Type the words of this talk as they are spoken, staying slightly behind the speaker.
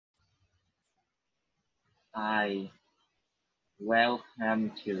Hi,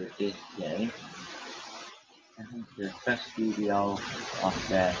 welcome to this game. This is the first video of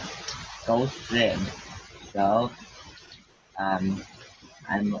the Ghost game. So, um,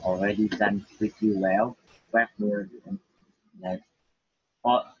 I'm already done pretty well. Web million. Let's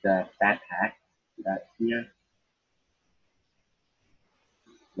put the backpack right here,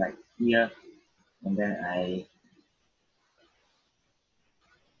 right here, and then I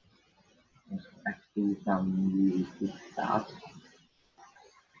do some really good stuff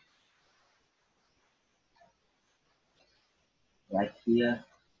right here.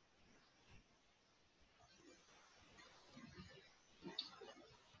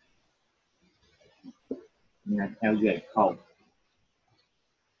 And I tell you a code.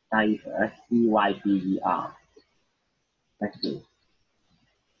 Cyber, CYBER.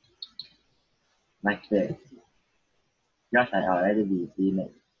 Like this. Just I already redeemed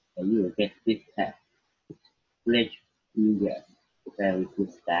it. And you will get this tag. Glitch period. Very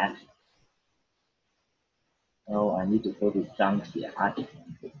good stat. Oh, I need to go to junkyard.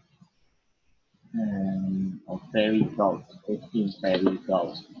 A fairy goat. 15 fairy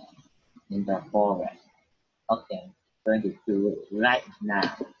goats in the forest. Okay, going to do it right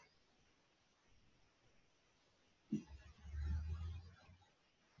now.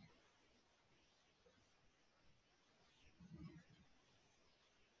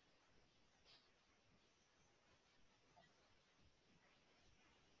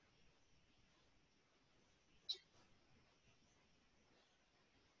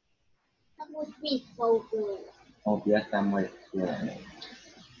 Oh, yes, I'm with you.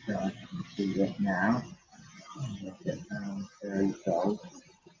 So I can do it now. Fairy goat.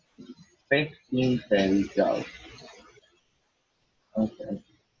 15 fairy goats. Okay,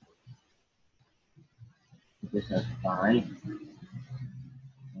 this is 5.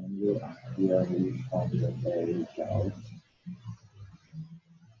 And you are here on the fairy goat.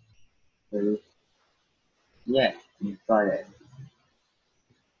 So, yeah, you got it.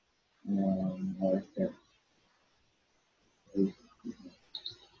 Where's the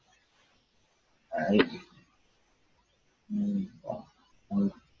right?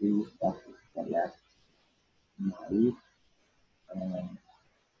 One, two, stuff the left, right, and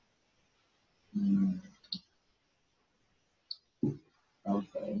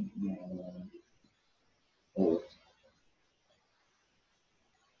okay, oh,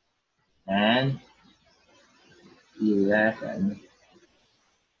 and 11,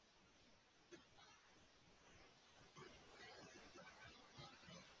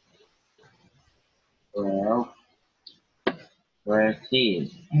 12,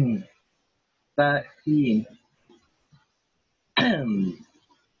 13, 13,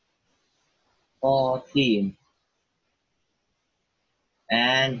 14,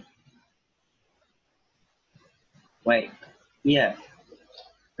 and wait, yeah,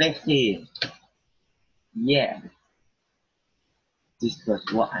 15. Yeah, this was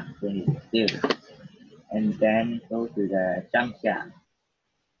what I'm going to do. And then go to the junkyard.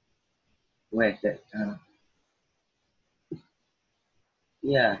 Where's it?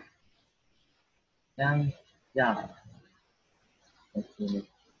 Yeah, junkyard. Let's see it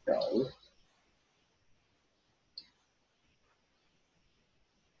goes.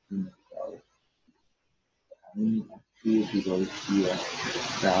 So, I need a few people here.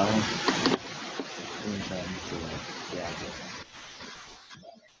 So, I'm going to get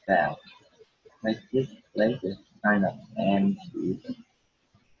it out. Like this place is kind of empty.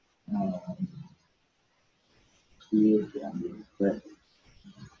 Um, here is good.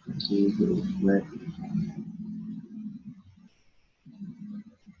 Here is good.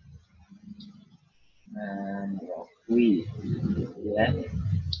 And we, yeah,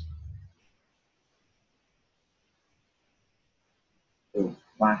 to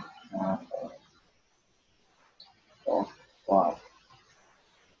find or what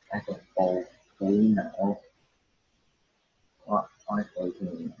as a whole, we know what I think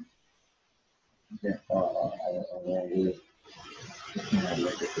that I already look at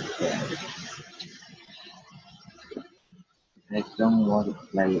the I don't want to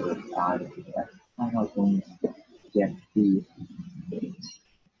play with others, but I'm not going to get these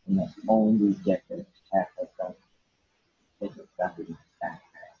and only get the half of them. It's exactly that.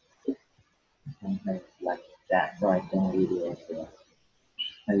 Sometimes like that, so I don't really also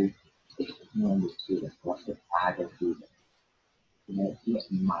I want to see what the other people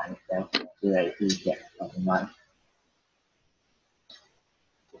get myself where to get from my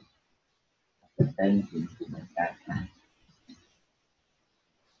attention to my backpack.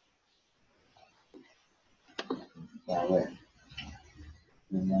 So,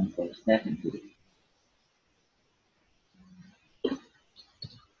 remember 70.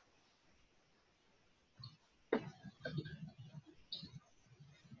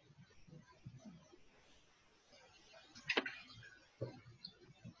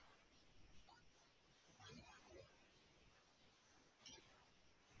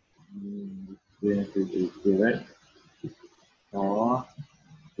 going to be good. 4,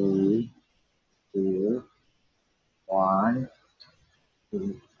 3, 2, 1.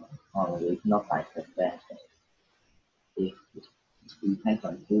 Oh, it's not 5%. If we can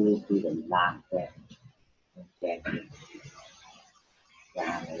continue to the last step, and get it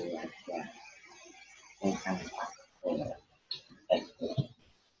down like that. They can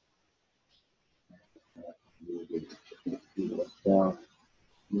so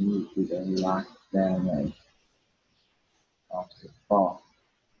you need to the last damage of the ball.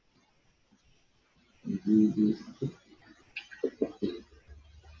 Do this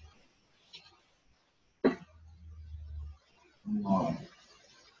more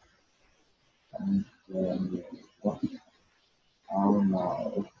and then oh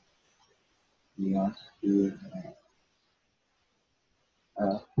no, we are still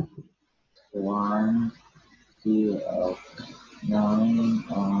at 1 0 9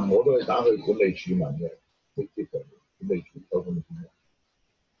 on 我都係打去管理處問嘅，直接同管理處溝通先，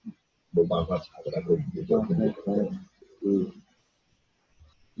冇辦法查㗎啦，佢唔要做管理處。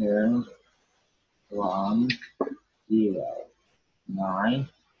0 1 0 9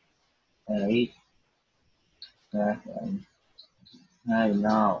 8 7 Hey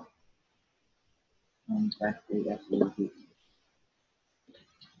now I'm back to activity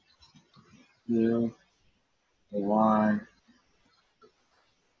 0 1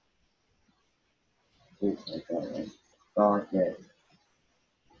 got it.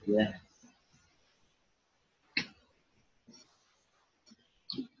 Yeah.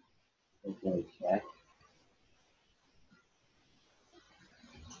 Okay, check.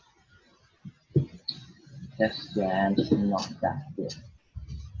 Test scan is not that good.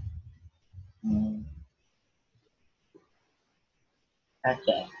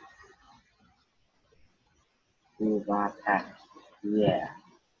 Okay. Scuba pack. Yeah.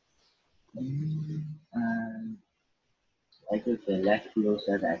 I took the left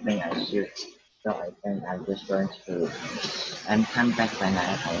closer than I think I should. So I think I'm just going to and come back when I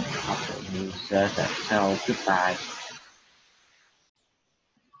have a new server. So goodbye.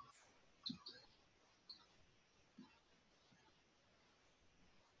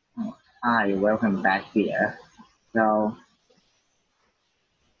 Hi, welcome back here. So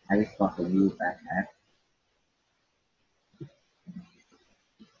I just got a new backpack.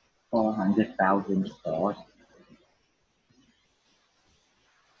 400,000 stores.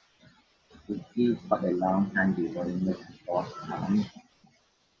 It is for a long time before the next boss comes.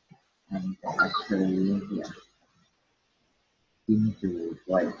 And actually here into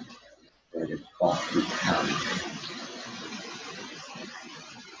wait for the boss to come.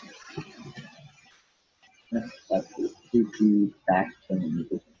 But it should be back in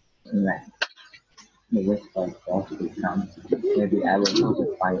the like wait for the boss to come. Maybe I will have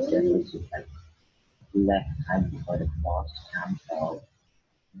to fight them which is like less time before the boss comes, so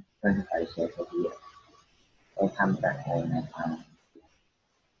 25 seconds here. I'll come back home and find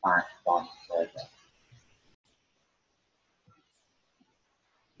boss server.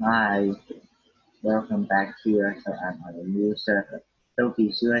 Hi, welcome back here. So I'm on a new server. So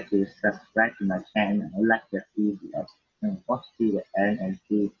be sure to subscribe to my channel, like the video, and watch to the end and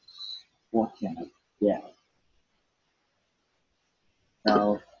see what can I get.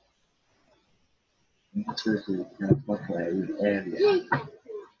 So this is the portrait area.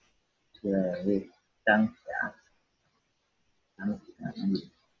 The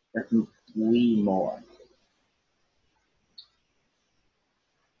just three more.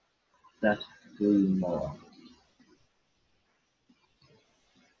 Just 3 more.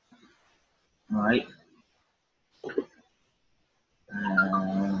 Alright.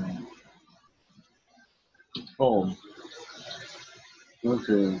 Home. Go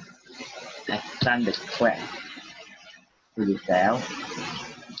to extend the quest to the cell.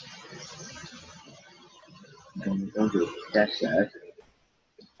 And go to desert.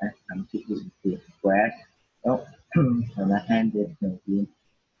 And come to the quest. Oh, and I hand it to you.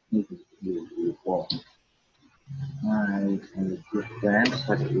 Need to do before. I can grant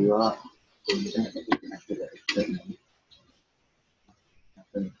for the reward.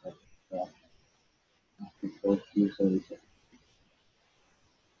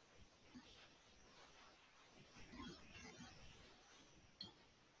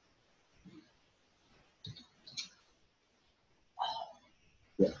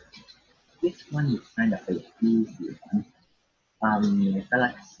 Yeah. This one is kind of a easy one.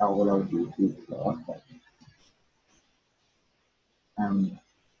 Select solo duty for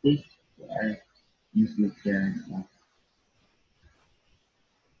this you can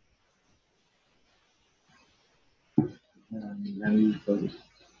let me go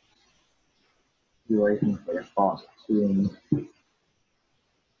waiting for the pause 2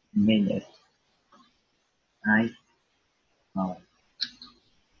 minutes. I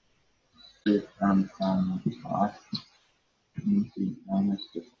give some pause into how much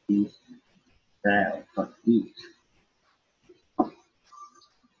the piece sell for each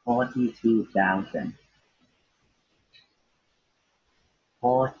 42,000.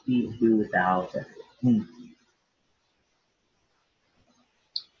 42,000.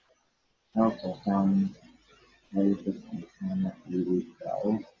 Also some places and kind of really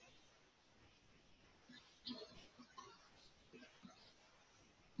go.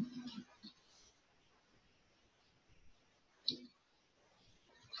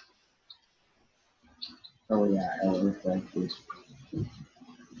 So yeah, I always like this.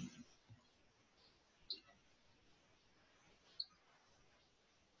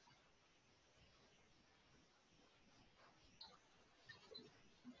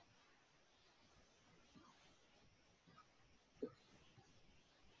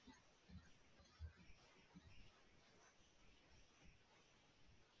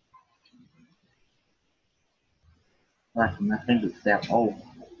 Like nothing except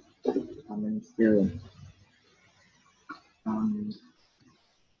I'm still um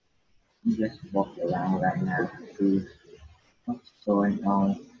just walk around right now to see what's going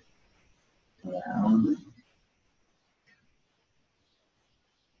on around.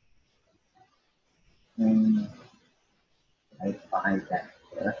 And I find that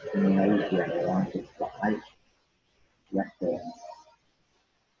first maybe I want to fly yesterday.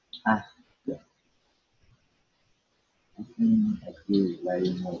 Ah, yeah, I think I feel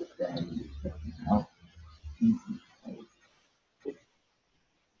very more than now.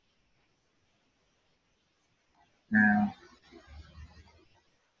 Now,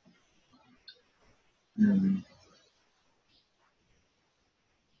 mm,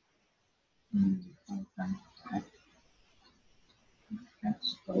 sometimes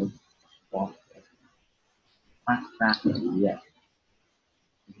that's so what much faster yet.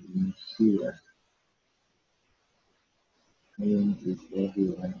 Here, mean is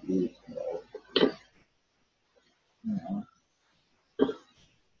everyone is you know,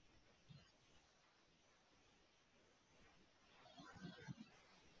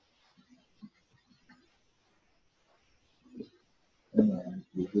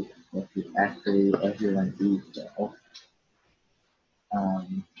 if it actually everyone is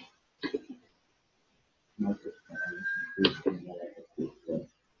um most of the time it's related to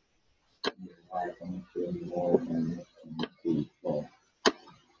why don't feel more than people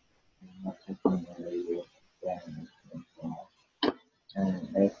not taking away them and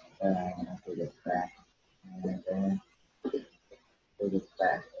it's to the fact and then to the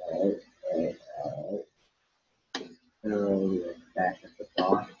fact to the fact of the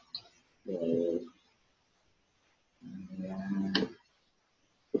thought is yeah,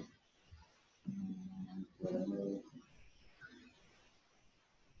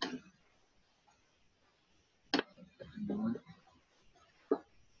 not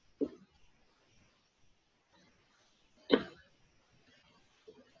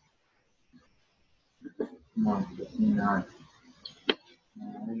not just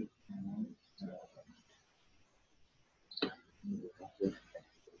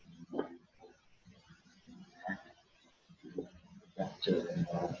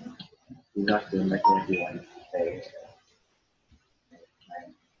you got to make everyone say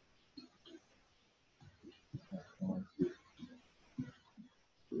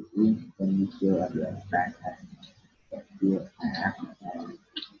when you feel at your backpack that you have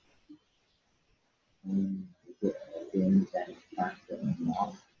and get things that faster and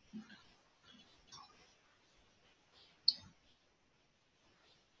more.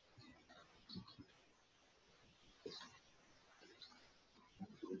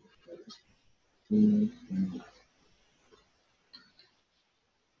 Mm-hmm.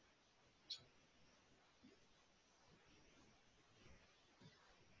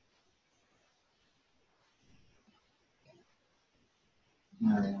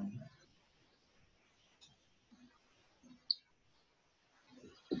 I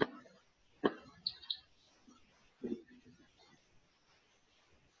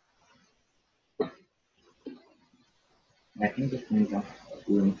think the things of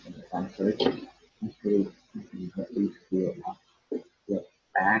doing some research actually at least feel up your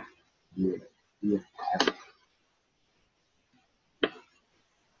back you you have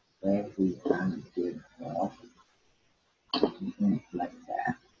every time you do well things like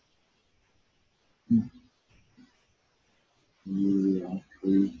that. You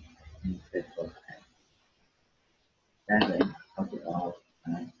increase in physical standing of the all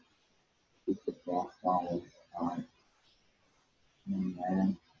time. It's a block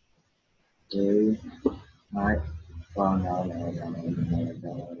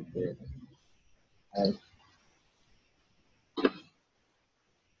 8,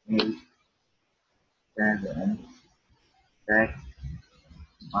 7, 6,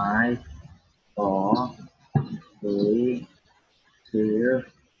 5, 4, 3, 2,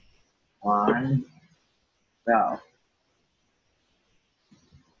 1, go.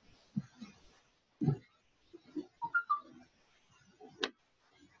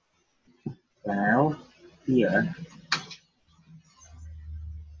 Well, here,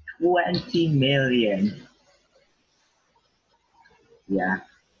 20 million. Yeah,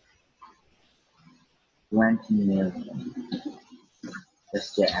 20 million.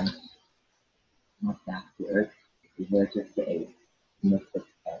 Just jam. Not that good. We're just a method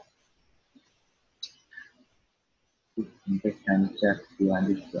of this can just to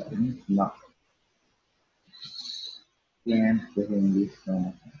understand, not game within this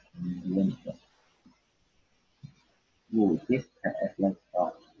limited. Ooh, this has like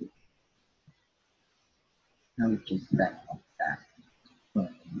how we can set up that.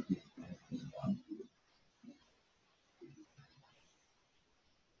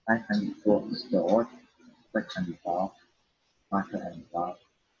 I can go store, but can be solved, master and solved.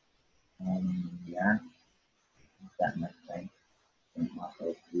 Yeah, that much thing. And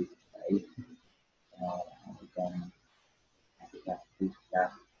also this space, we can access this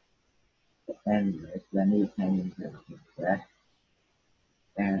stuff. But anyways, let me hang into that.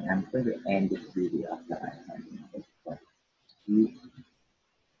 And I'm going to end this video after I have this one.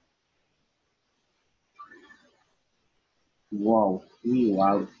 Wow,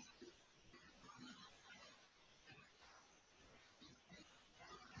 wow.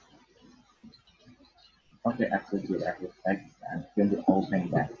 Okay, after this, I'm going to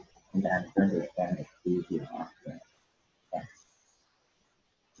open that and I'm going to end the video after that.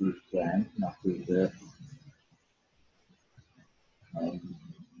 You can not do this.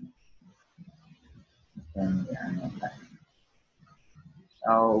 And I'm not that.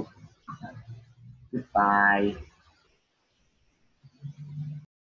 So, goodbye.